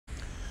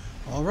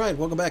All right,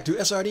 welcome back to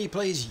SRD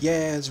Plays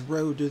Yaz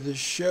Road to the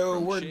Show.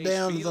 We're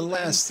down to the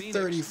last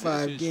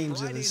 35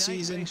 games of the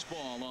season,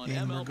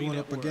 and we're going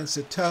up against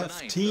a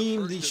tough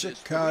team, the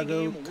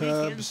Chicago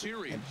Cubs.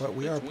 But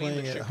we are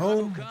playing at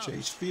home at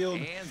Chase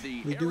Field.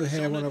 We do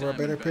have one of our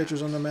better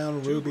pitchers on the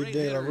mound, Ruby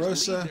De La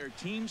Rosa,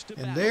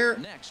 and there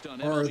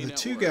are the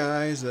two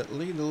guys that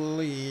lead the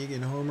league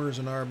in homers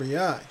and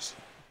RBIs.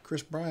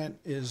 Chris Bryant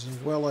is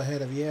well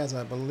ahead of Yaz,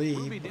 I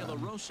believe.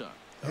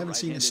 I haven't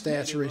seen his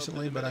stats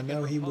recently, but I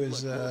know he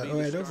was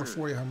had over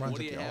 40 home runs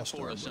at the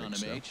All-Star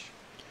break.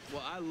 So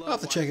I'll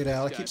have to check it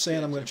out. I keep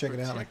saying I'm going to check it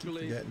out, and I keep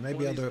forgetting.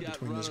 Maybe I'll do it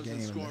between this game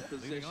and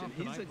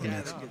the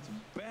next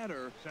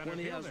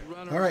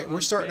one. All right, we're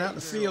starting out in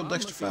the field.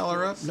 Dexter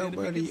Fowler up.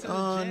 Nobody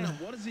on.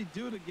 What does he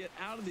do to get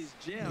out of these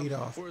jams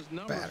Leadoff where his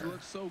numbers batter.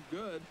 look so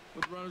good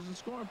with runners in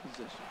scoring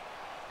position?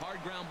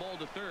 Hard ground ball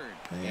to third.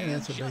 And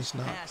that's a base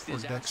knock for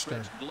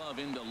Dexter. Glove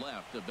into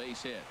left, a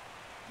base hit.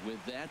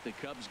 With that, the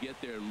Cubs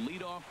get their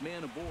leadoff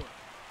man aboard.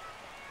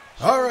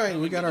 All right,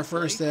 we got our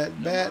first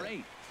at bat.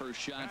 First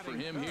shot for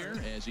him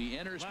here as he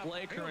enters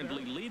play,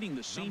 currently leading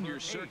the senior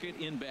circuit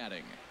in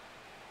batting.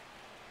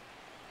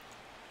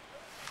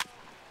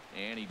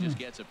 And he just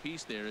gets a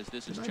piece there as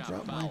this is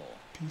chopped foul.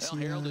 Well,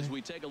 Harold, as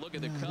we take a look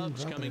at the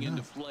Cubs coming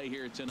into play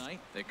here tonight,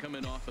 they're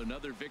coming off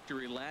another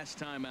victory last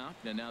time out,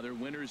 and now they're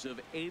winners of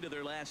 8 of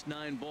their last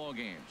 9 ball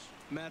games.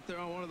 Matt, they're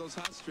on one of those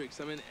hot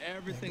streaks. I mean,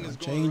 everything is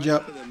going right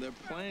up for them. They're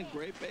playing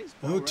great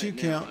baseball 0-2 right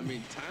count. now. I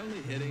mean,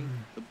 timely hitting.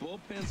 The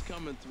bullpen's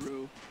coming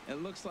through.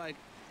 It looks like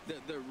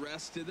they're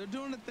rested. They're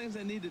doing the things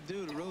they need to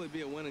do to really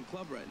be a winning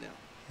club right now.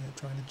 Yeah,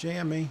 trying to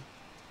jam me.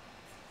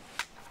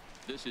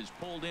 This is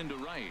pulled into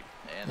right.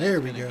 And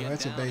there we go.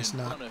 That's a base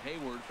knock.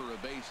 Hayward for a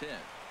base hit.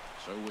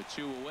 So with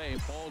 2 away,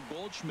 Paul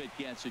Goldschmidt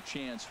gets a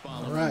chance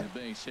following the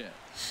base hit.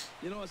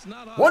 You know, it's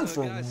not One often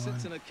for a guy one.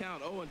 sits in a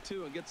count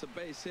 0-2 and gets a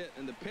base hit,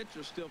 and the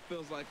pitcher still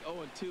feels like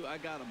 0-2, I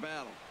got a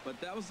battle. But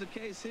that was the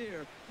case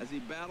here as he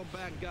battled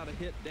back and got a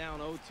hit down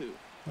 0-2.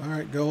 All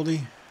right,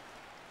 Goldie.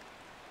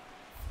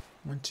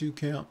 1-2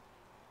 count.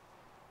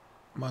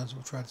 Might as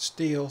well try to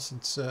steal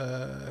since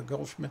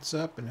Goldschmidt's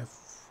up, and if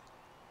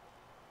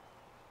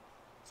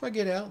I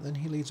get out, then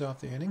he leads off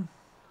the inning.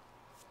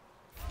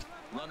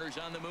 Runners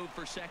on the move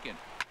for second.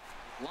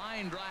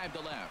 Line drive to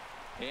left.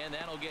 And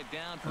that'll get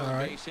down for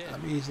a base hit.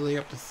 I'm easily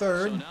up to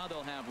third. So now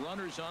they'll have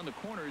runners on the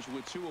corners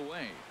with 2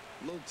 away.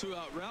 A little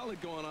 2-out rally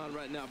going on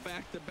right now.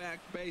 Back-to-back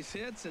base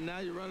hits, and now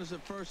your runners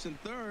at first and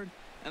third.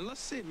 And let's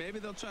see, maybe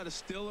they'll try to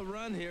steal a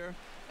run here.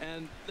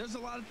 And there's a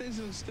lot of things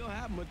that can still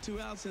happen with 2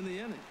 outs in the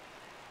inning.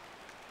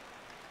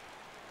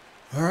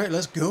 All right,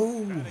 let's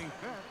go.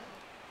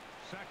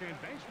 Second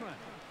baseman,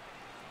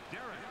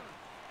 Derek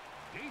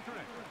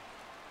Dietrich.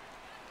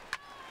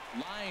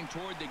 Line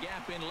toward the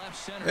gap in left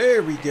center.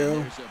 There we go.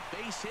 There's a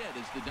base hit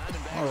as the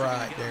Diamondbacks. All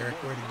right,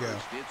 Derek, way to go.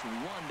 It's 1-0.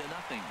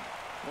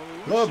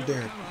 Well, Love sure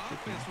Derek. What kind of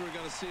offense we're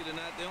going to see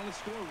tonight. They only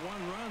scored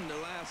 1 run in their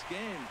last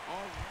game.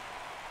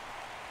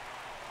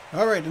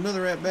 All right,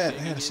 another at bat. I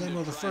had a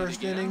single the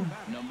first inning.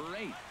 Number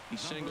 8. He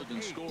singled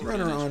and scored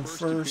Runner in his on first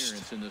first.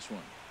 appearance in this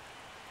one.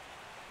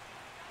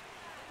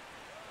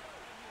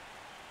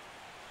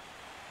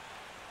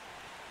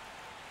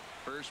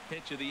 First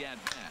pitch of the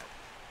at bat.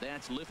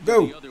 That's lifted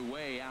the other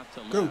way out to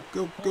left.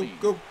 Go.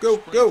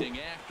 Sprinting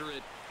after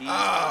it. He's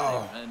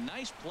Oh. a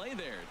nice play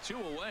there. 2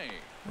 away.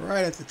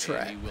 Right at the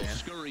track, And he will man.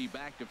 scurry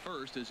back to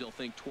first as he'll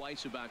think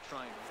twice about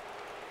trying.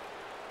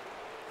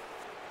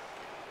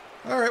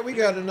 All right, we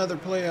got another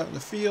play out in the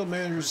field.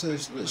 Manager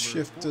says, let's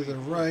shift to the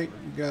right.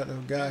 We got a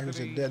guy who's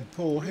a dead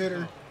pull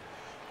hitter.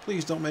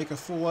 Please don't make a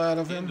fool out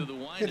of him.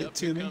 Hit it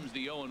to me. Comes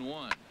the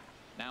 0-1.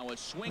 Now a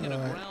swing and a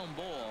ground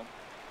ball.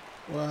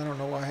 Well, I don't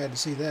know why I had to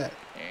see that.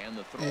 And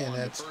the throw And on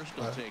that's the first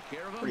will take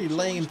care of him. pretty So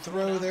lame he's throw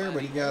thrown out there, by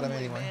but he the got him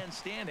only anyway. Man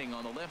standing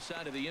on the left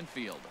side of the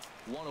infield.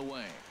 1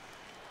 away.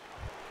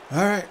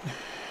 All right.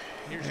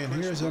 Here's And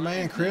Chris here's our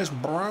man, Bryant. Chris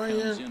Comes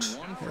Bryant. in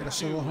 1 for Had a 2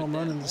 solo home with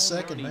run that in the home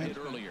second, run he man. hit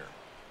earlier.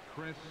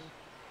 Chris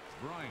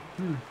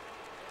Bryant.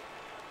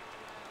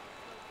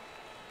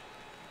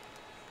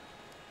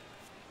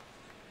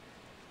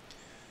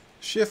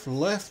 Shift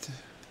left.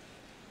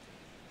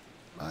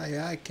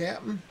 Aye,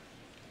 Captain.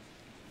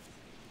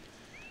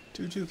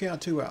 2-2 count,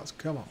 2 outs.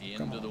 Come on.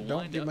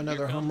 Don't give him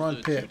another home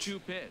run pitch. 2-2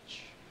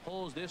 pitch.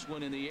 Pulls this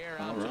one in the air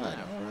out All to left.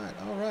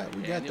 right.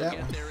 We got And he'll that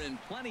get one. there in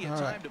plenty of All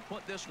time right. to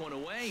put this one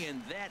away,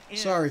 and that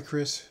ends. Sorry,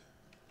 Chris.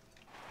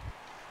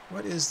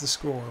 What is the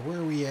score? Where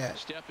are we at?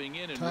 Stepping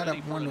in and Tied ready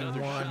up for 1-1. another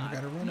We shot.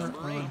 got a runner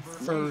Number 8, on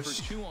 3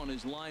 first. for 2 on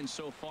his line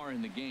so far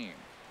in the game.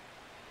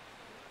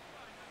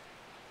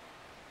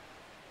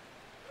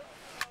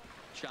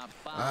 Chop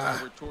foul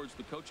over towards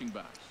the coaching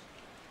box.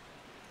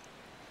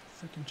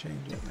 Frickin'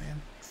 change up,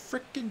 man.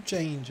 Frickin'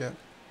 change up.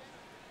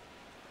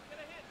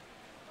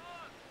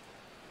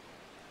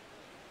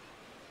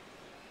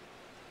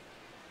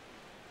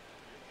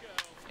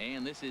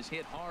 And this is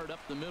hit hard up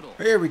the middle.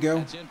 Here we go.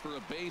 That's in for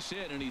a base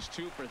hit, and he's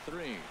 2 for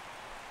 3.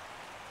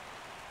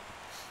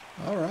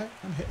 All right.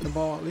 I'm hitting the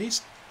ball at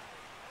least.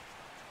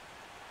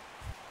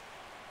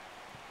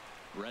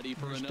 Ready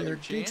for There's another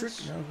Derek chance.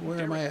 Dietrich. No, where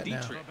am I at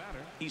now?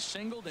 He's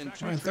singled and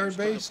Am I in third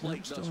base? Nope,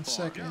 still in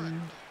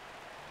second.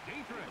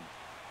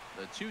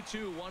 The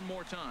 2-2 one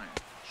more time.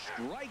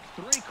 Strike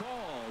 3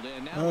 called,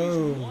 and now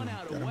Oh, he's 1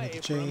 out gotta away make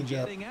a from change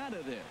up. getting out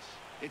of this.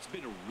 It's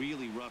been a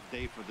really rough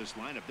day for this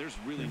lineup. There's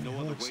really no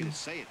other way to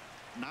say it.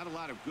 Not a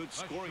lot of good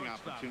scoring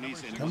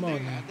opportunities, and when they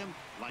had them,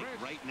 like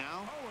right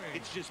now,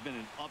 it's just been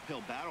an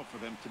uphill battle for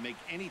them to make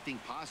anything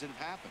positive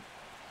happen.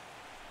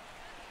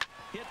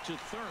 Hit to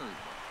third.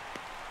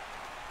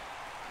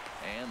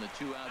 And the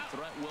 2-out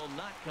threat will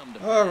not come to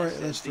pass. All right,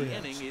 that's the 3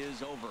 inning outs.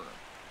 is over.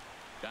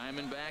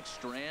 Diamondbacks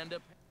strand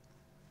up.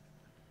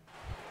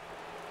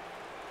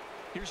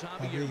 Here's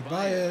Javier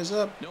Baez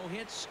up. No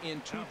hits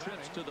in 2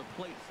 trips to the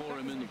plate for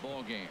him in the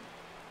ball game.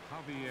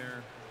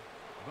 Javier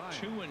Baez.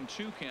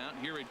 2-2 count.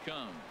 Here it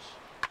comes.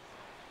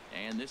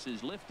 And this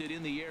is lifted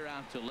in the air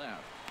out to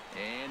left.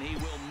 And he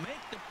will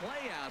make the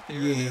play out there.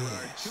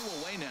 Yes. There are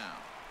 2 away now.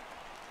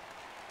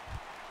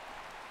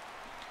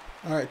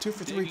 All right, 2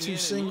 for 3, 2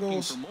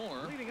 singles. For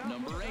more.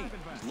 Number 8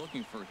 is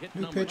looking for hit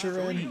New number pitcher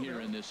 3 in.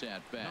 here in this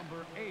at bat.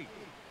 Number 8.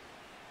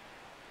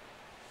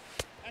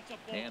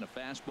 And a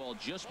fastball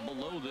just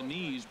below the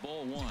knees,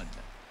 ball 1.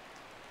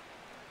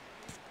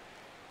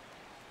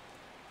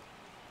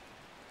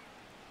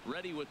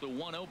 Ready with the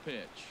 1-0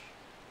 pitch.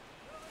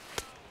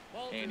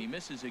 And he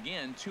misses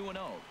again, 2-0.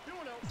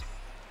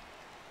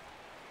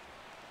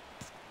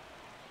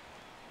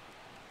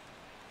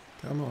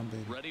 Come on,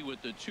 baby. Ready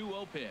with the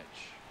 2-0 pitch.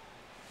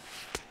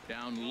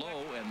 Down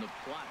low, and the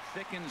plot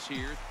thickens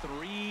here,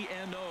 3-0.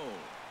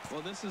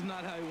 Well, this is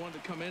not how he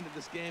wanted to come into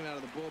this game out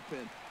of the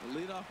bullpen. The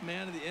leadoff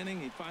man of the inning,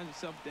 he finds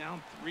himself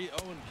down 3-0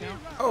 in count.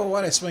 Oh,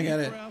 why'd I swing at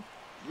it?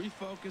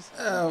 Refocus.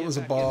 Oh, it was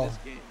a ball.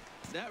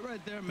 That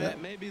right there,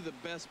 Matt, may be the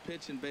best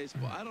pitch in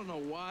baseball. I don't know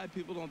why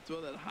people don't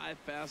throw that high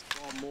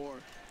fastball more.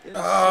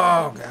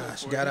 Oh,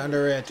 gosh, got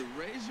under it. To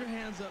raise your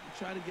hands up and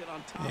try to get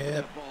on top of Yep,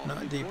 that ball.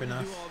 not deep Before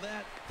enough. you do all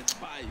that, it's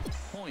by you.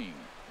 Poing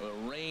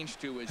a range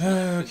to his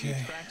left as he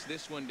Okay. tracks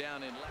this one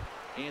down in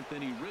left.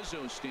 Anthony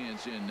Rizzo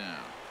stands in now.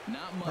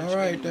 Not much. All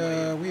right, in the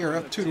way of we are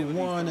up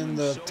 2-1 in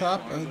the so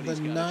top far, of but the he's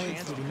got a 9th.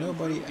 chance to With convert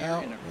nobody here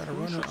out. in a Got a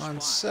runner crucial on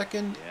spot.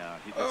 second. Yeah,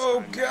 he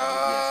Oh, time now, God!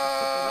 he has to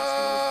put the rest of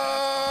those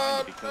bats behind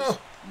it because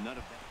none of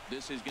that.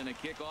 This is going to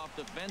kick off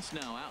the fence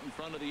now out in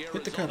front of the Arizona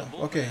Hit the cutoff.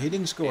 bullpen. Okay, he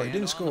didn't score. He And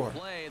didn't on score. the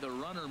play, the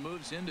runner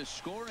moves into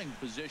scoring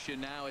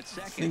position now at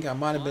second. I think I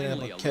might have been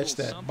able Finally, to a catch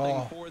little that something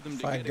ball for them if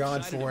to I get had gone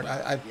excited for it.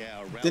 about. I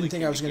didn't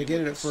think I was going to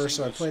get it at first,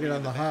 so I played it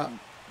on the hop.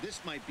 This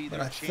might be But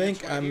their I chance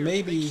think right I here.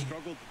 maybe- They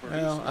struggled to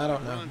produce well, I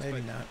don't know. runs, Maybe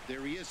but not.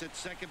 There he is at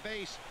second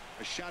base.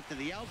 A shot to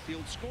the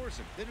outfield scores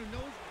him. They don't know.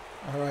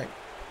 All right.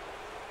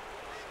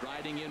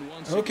 Striding in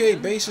once Okay,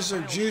 again, bases are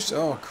juiced.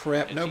 Oh,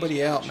 crap. as nobody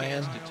he's got out, a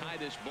man. chance to tie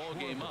this ball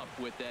game up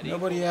with that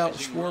Nobody out.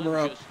 equalizing Schwarber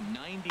run up. just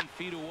 90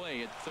 feet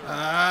away at third.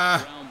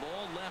 Ah. Ground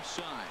ball left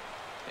side.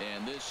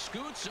 And this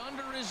scoots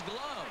under his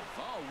glove.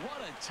 Oh, what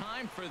a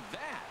time for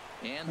that.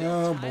 And they'll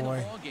Oh, tie boy.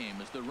 the ball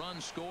game as the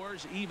run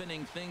scores,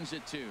 evening things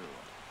at 2.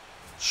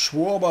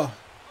 Schwarber.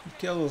 He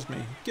kills me.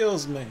 He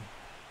kills me.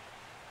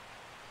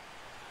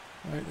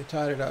 All right, they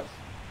tied it up.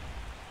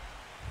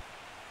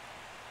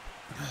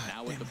 Now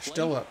Damn, with the they're plate,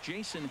 still up.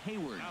 Jason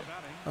Hayward.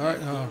 All right,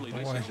 oh Clearly,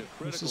 this boy, is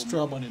a this is critical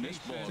trouble. moment in this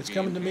ball If it's game.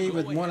 coming to me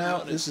with Going one to out,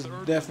 run this at is third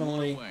with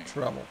definitely one away.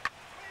 trouble.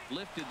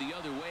 Lifted the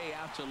other way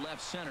out to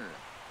left center.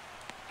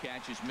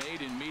 Catch is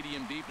made in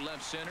medium deep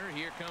left center.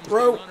 Here comes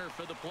Throw. the runner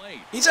for the plate.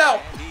 He's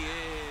out. And he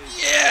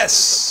is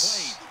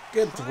Yes!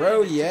 Good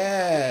throw,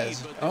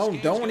 yes. Oh,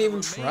 don't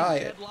even try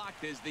it.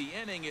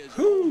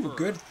 Whew,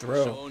 good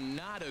throw. So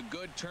not a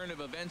good turn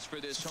of events for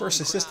this It's the first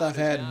home assist crowd I've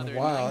had as now in a their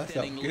while. ninth That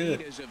felt inning good.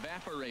 lead is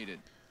evaporated.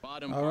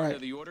 Bottom All part right.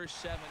 of the order,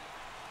 7.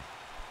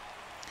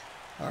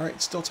 All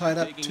right, still tied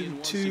up Digging in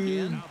once 2-2.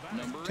 again,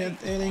 number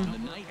 10th 8. inning. On the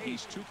night,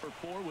 he's 2 for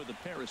 4 with a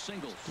pair of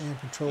singles. Damn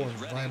controller's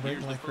He's ready. vibrating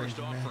Here's like the first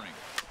crazy, man. offering.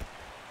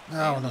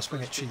 No, And no, the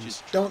swing at first pitch is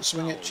cheese. Don't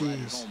swing at foul right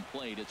at cheese. home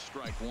plate. It's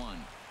strike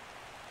 1.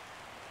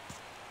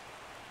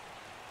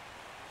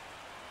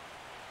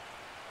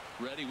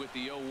 Ready with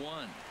the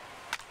 0-1.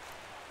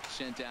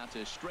 Sent out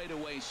to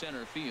straightaway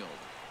center field.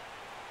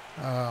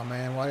 Oh,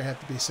 man, why do you have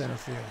to be center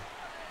field?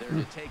 There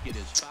to take it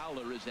as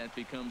Fowler as that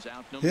becomes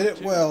out number Hit it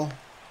 2. well.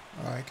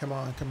 All right, come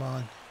on, come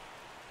on.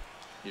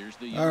 Here's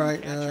the All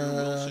right, catcher,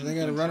 Wilson they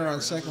got a runner on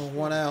Contreras, second with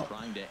one out.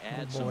 trying to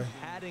add Oh, some boy.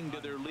 padding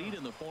to their lead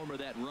in the form of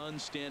that run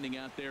standing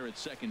out there at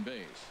second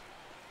base.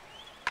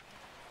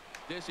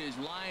 This is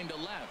line to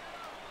left.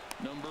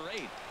 Number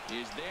 8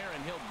 is there,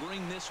 and he'll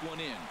bring this one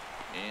in.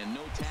 And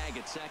no tag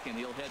at second.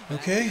 He'll head back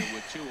Okay. here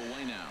with 2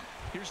 away now.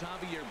 Here's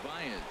Javier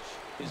Baez.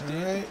 His All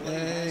day right, at the plate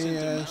hasn't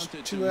amounted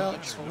to 2 much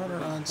outs, over runner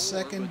on before,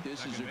 second. but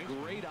this is a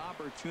great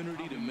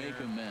opportunity to make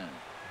amends.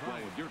 Well,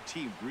 if your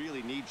team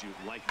really needs you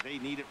like they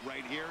need it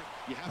right here,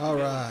 you have All to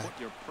be able right. to put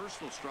your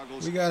personal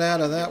struggles We got out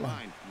of in that your one.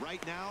 mind.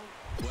 Right now,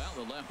 Well,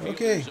 the left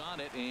Okay. fielder's on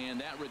it,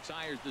 and that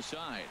retires the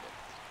side.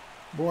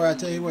 Boy, I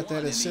tell you what, Only that one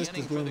in the assist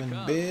inning is for the looming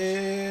Cubs.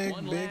 big,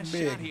 One big, last shot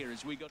big. here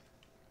as we go.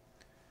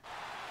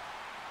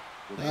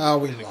 well, they Oh,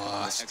 we put in a couple of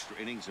lost. extra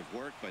innings of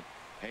work, but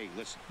Hey,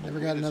 listen. Never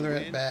got another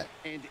at bat.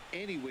 And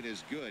any win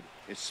is good,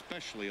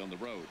 especially on the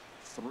road.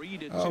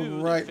 3-2.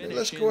 All right,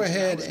 let's go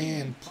ahead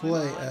and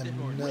play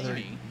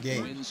another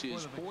game.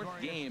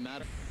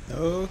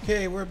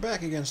 Okay, we're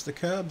back against the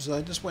Cubs.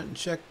 I just went and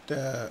checked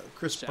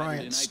Chris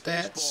Bryant's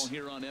stats.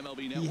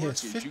 He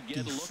has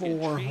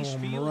 54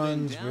 home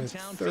runs with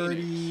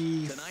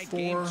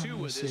 34.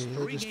 Let's see,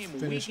 they just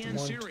finished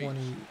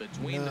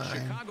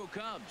 129.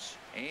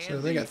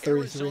 So they got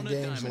 33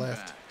 games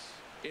left.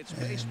 It's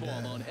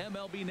baseball on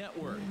MLB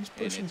Network. He's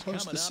pushing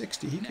close to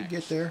 60. He could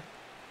get there.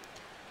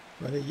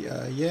 But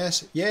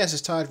Yaz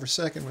is tied for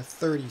second with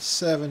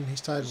 37.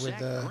 He's tied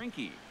with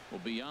will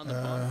be on the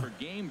bump for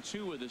game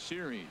 2 of the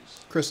series.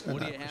 Chris,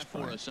 what do you have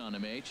for us on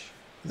him, H?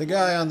 The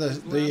guy on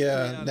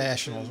the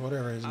Nationals,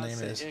 whatever his name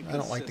is. I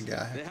don't like the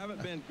guy. They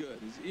haven't been good.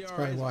 That's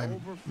probably why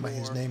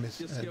his name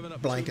is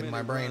blank in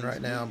my brain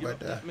right now.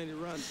 But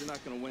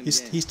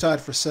he's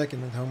tied for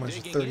second with home runs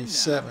with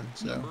 37.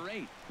 So.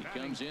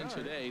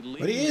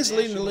 But he is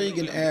leading the league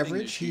in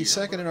average. He's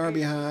second in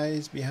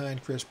RBIs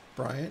behind Chris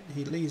Bryant.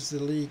 He leads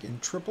the league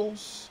in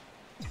triples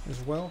as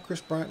well.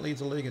 Chris Bryant leads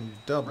the league in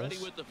doubles. Ready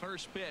with the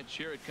first pitch.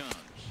 Here it comes.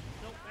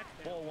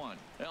 Ball 1.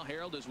 Well,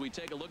 Harold, as we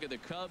take a look at the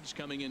Cubs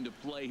coming into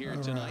play here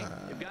tonight,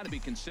 they've got to be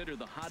considered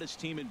the hottest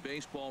team in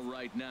baseball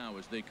right now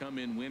as they come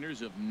in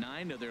winners of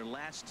 9 of their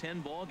last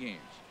 10 ball games.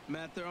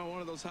 Matt, they're on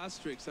one of those hot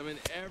streaks. I mean,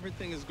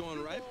 everything is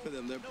going right for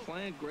them. They're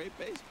playing great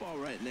baseball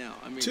right now.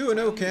 I mean,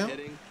 2-0 count.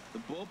 Hitting, the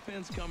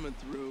bullpen's coming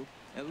through.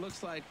 It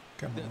looks like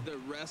they're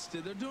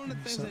rested. They're doing the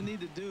things they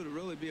need to do to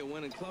really be a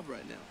winning club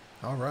right now.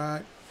 All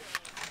right.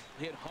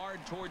 Hit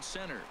hard towards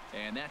center,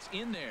 and that's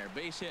in there.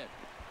 Base hit.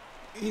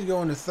 He's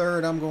going to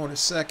third. I'm going to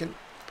second.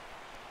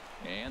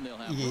 And they'll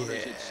have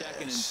runners at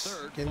second and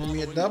third. Giving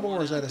me a double,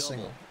 or is that a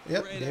single?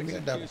 Yep, gave me a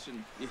double.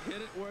 You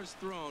hit it where it's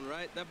thrown,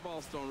 right? That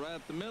ball's thrown right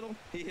up the middle.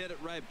 He hit it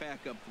right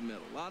back up the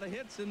middle. A lot of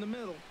hits in the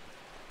middle.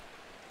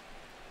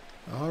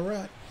 All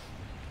right.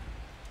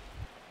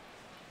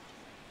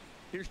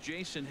 Here's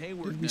Jason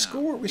Hayward. Did we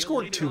score? We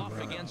scored 2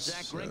 runs. Against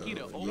Zach Greinke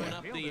to open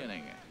up the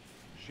inning.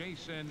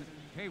 Jason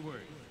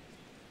Hayward.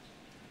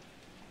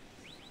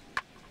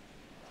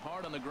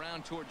 Hard on the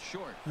ground towards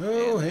short.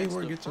 Oh,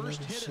 Hayward gets the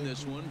first hit in this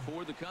single. one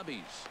for the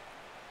Cubbies.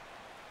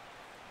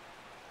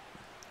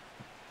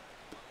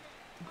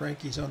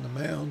 Greinke's on the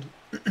mound.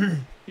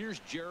 Here's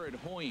Jared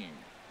Hoying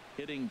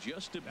hitting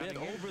just a bit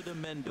over the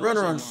Mendoza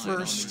Runner on line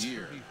first. On the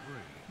year.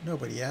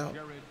 Nobody out.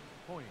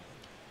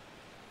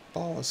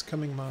 Ball is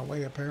coming my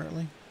way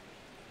apparently.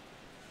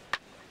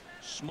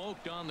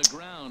 Smoked on the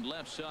ground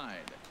left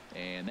side,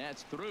 and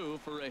that's through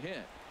for a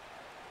hit.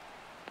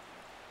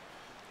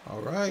 All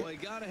right. Well, he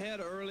got ahead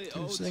early, 2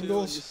 0-2,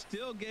 singles. you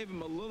still gave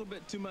him a little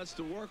bit too much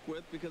to work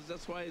with because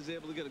that's why he's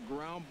able to get a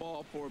ground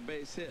ball for a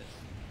base hit.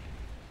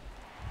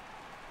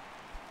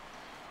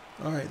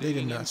 All right, they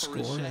did not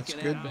score. That's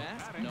good.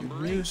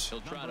 Good news. He'll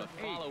try to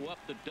follow up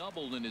the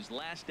double in his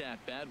last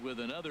at-bat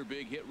with another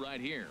big hit right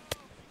here.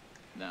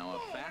 Now a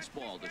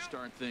fastball to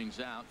start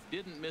things out.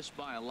 Didn't miss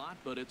by a lot,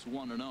 but it's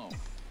 1-0.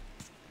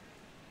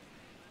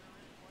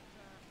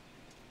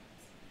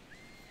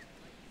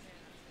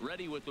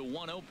 Ready with the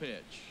 1-0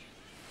 pitch.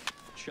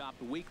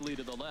 Chopped weakly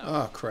to the left.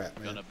 Oh, crap,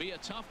 man. Gonna be a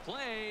tough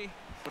play.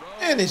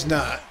 And he's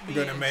not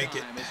going to make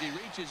it. As he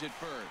reaches it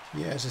first.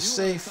 Yeah, it's a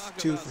safe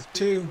 2 for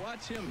 2.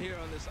 Watch him here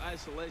on this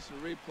isolation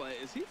replay.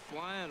 Is he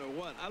flying or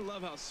what? I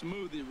love how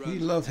smooth he runs. He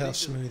loves how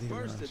smooth he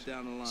runs. runs.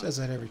 Down the line. Says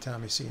that every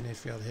time he sees an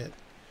infield hit.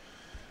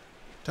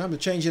 Time to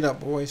change it up,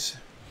 boys.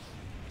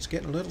 It's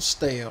getting a little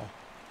stale.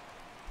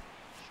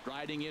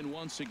 Striding in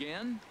once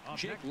again,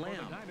 Jake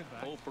Lamb.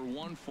 0 for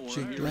 1 for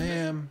Jake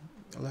Lamb.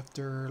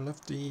 Lefty. Now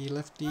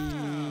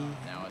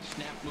a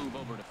snap move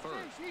over to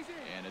first.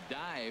 And a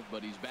dive,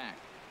 but he's back.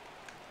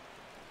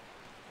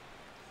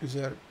 Who's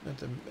that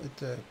at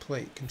the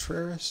plate?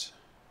 Contreras?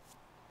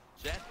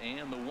 Set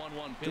and the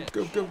 1-1 pitch.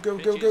 Go.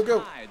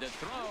 High, the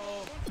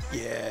throw.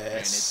 Yes. And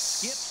it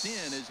skips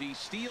in as he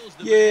steals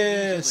the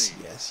yes.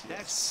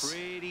 That's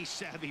pretty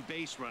savvy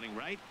base running,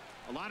 right?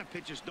 A lot of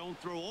pitchers don't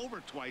throw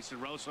over twice in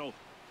a row, so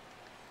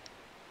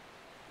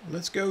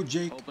let's go,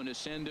 Jake. Hoping to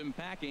send him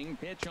packing.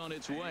 Pitch on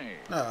its way.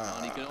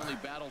 He can only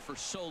battle for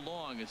so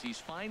long as he's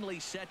finally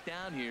set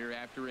down here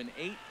after an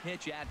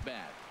 8-pitch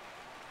at-bat.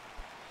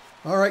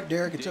 All right,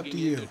 Derek, it's up to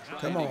you.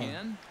 Come on.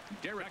 Again.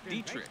 Derek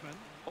Dietrich.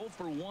 0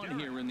 for 1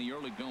 here in the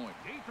early going.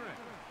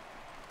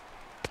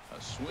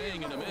 A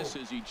swing and a miss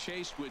as he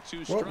chased with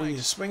 2 strikes. What were you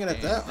swinging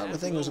at that?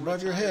 Everything was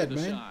above your head,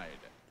 man.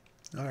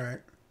 All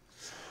right.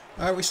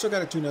 All right, we still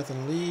got a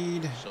 2-0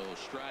 lead. So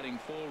striding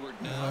forward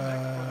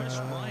now, Chris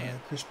Bryant.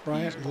 Chris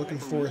Bryant is looking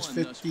for his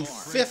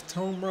 55th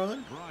home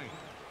run.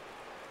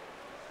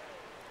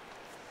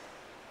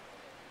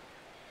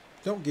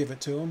 Don't give it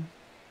to him.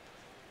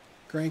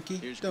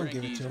 Greinke, don't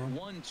give it to him.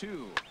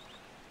 1-2.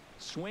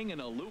 Swinging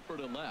a looper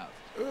to left.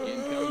 In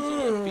comes the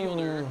left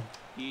fielder.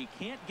 He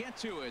can't get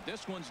to it.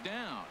 This one's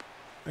down.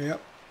 Yep.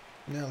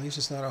 Now at least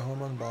it's not a home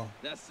run ball.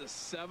 That's the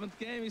 7th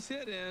game he's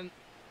hit in.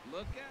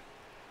 Look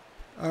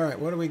at. All right,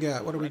 what do we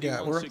got? What do we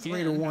got? We're up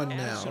 3-1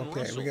 now.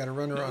 Okay, we got a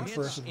runner on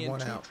first and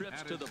 1 out.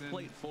 Trips to the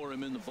plate for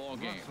him in the ball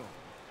game.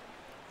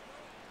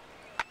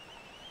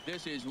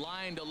 This is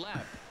line to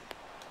left.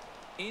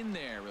 In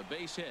there, a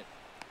base hit.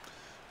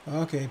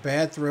 Okay,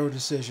 bad throw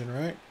decision,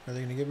 right? Are they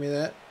going to give me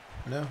that?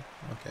 No?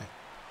 Okay.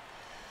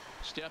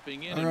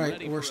 Stepping in. All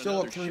right, we're still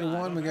up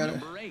 3-1. We got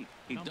number 8.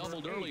 He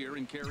doubled earlier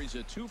and carries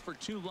a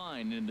 2-for-2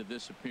 line into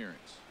this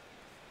appearance.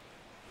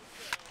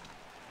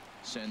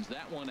 Sends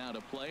that one out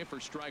of play for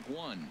strike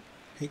 1.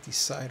 Hate these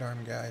sidearm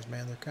guys,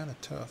 man. They're kind of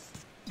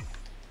tough.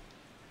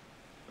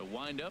 The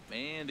windup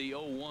and the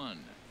 0-1.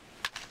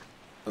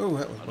 Oh,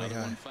 that was way Another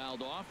high. one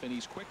fouled off, and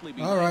he's quickly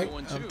All right,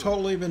 0-2. I'm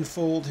totally been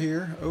fooled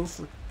here.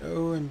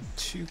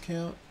 0-2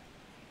 count.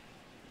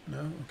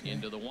 No, okay.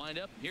 Into the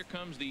windup. Here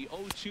comes the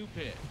 0-2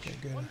 pitch. Okay,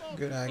 good eye,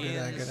 good eye, good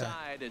eye.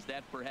 Inside, as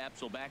that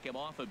perhaps will back him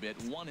off a bit.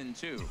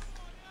 1-2.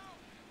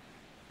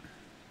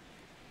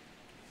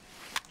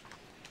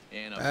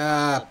 And a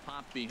foul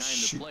pop behind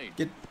the plate.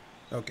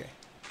 Okay.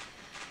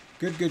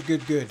 Good.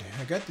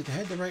 I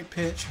had the right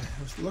pitch.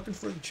 I was looking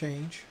for the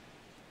change.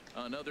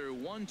 Another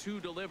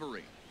 1-2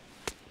 delivery.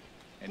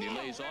 And he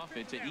lays off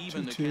it to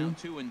even the count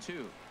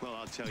 2-2. Well,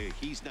 I'll tell you,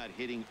 he's not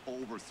hitting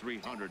over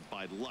 300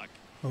 by luck.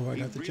 Oh, I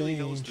got the He really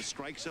knows change. the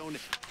strike zone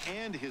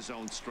and his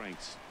own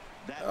strengths.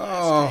 That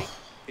Oh. last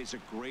take is a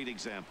great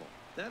example.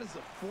 That is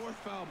the 4th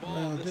foul ball.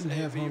 Well, this didn't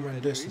have AB home run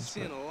right there. distance, He's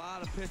seeing but- a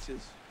lot of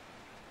pitches.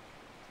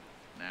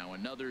 Now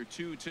another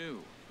 2-2.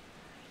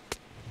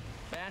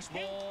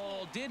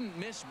 Fastball didn't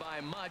miss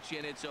by much,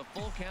 and it's a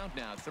full count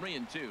now.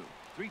 3-2.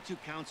 3-2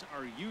 counts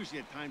are usually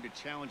a time to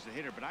challenge the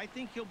hitter, but I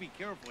think he'll be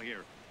careful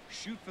here.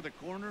 Shoot for the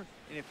corner,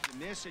 and if you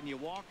miss and you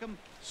walk him,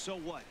 so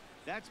what?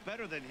 That's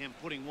better than him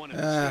putting one in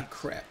the seats.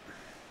 Crap.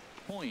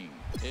 Poing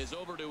is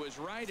over to his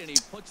right, and he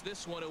puts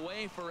this one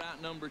away for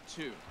out number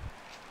 2.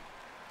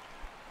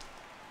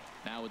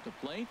 Now at the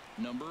plate,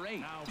 number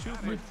 8. 2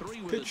 for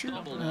 3 with Pitcher. a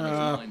double on his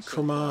line so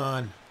Come far.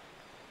 on.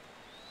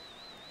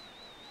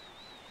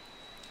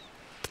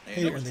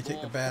 Hate it when they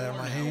take the bat out of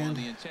my hand.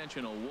 The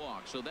intentional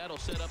walk, so that'll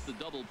set up the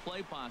double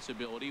play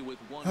possibility with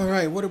 1. All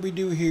right, what do we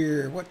do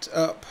here? What's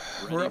up?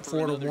 Ready We're up for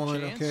another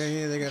 4-1. chance?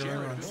 Okay, they got a runner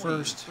Jared on Boyd.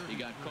 first. He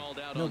got called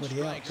out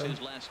Nobody on out, strikes though.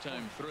 his last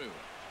time through.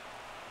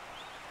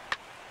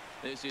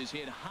 This is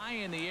hit high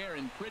in the air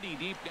and pretty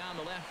deep down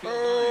the left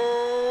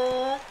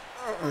field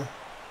line.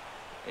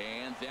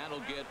 And that'll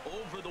get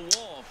over the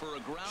wall for a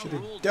ground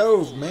Should've rule.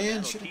 dove, double. man.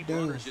 That'll Should've keep dove.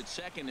 runners at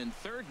second and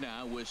third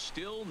now with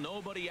still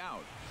nobody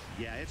out.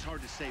 Yeah, it's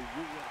hard to say.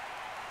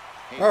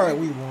 All right,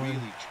 we won. Really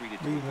treated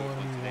We to a good won.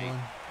 one today. We won.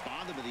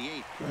 Bottom of the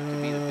 8th proved to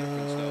be the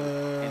difference,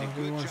 though. And a We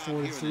good won job here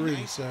in the 4-3.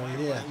 ninth So by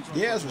yeah, runs.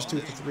 Yaz was 2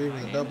 for 3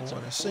 with a double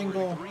and a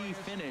single. 4-3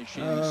 finish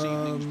in this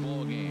evening's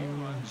ball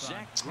game.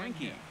 Zach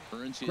Greinke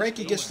earns his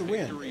Greinke gets the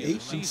win. victory of the 8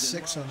 and season.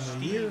 6 on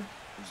the year.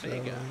 So he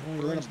Vega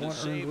only let earns up the 1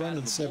 save earned out run of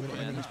in the 7 bullpen,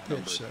 innings number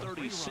pitched. So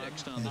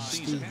 36 on and the Steve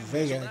season.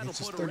 Vega So gets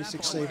his that'll put a 36th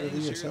wrap save on of the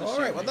year. things So here all this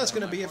right, well that's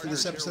going to evening. be it for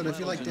this episode. If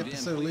you liked the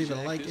episode, leave a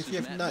like. If you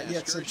have not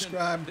yet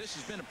subscribed,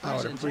 I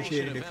would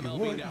appreciate it if you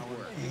would.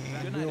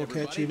 And we'll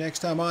catch you next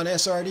time on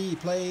SRD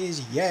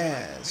Plays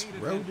Yaz.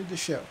 Road to the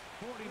show.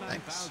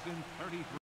 Thanks.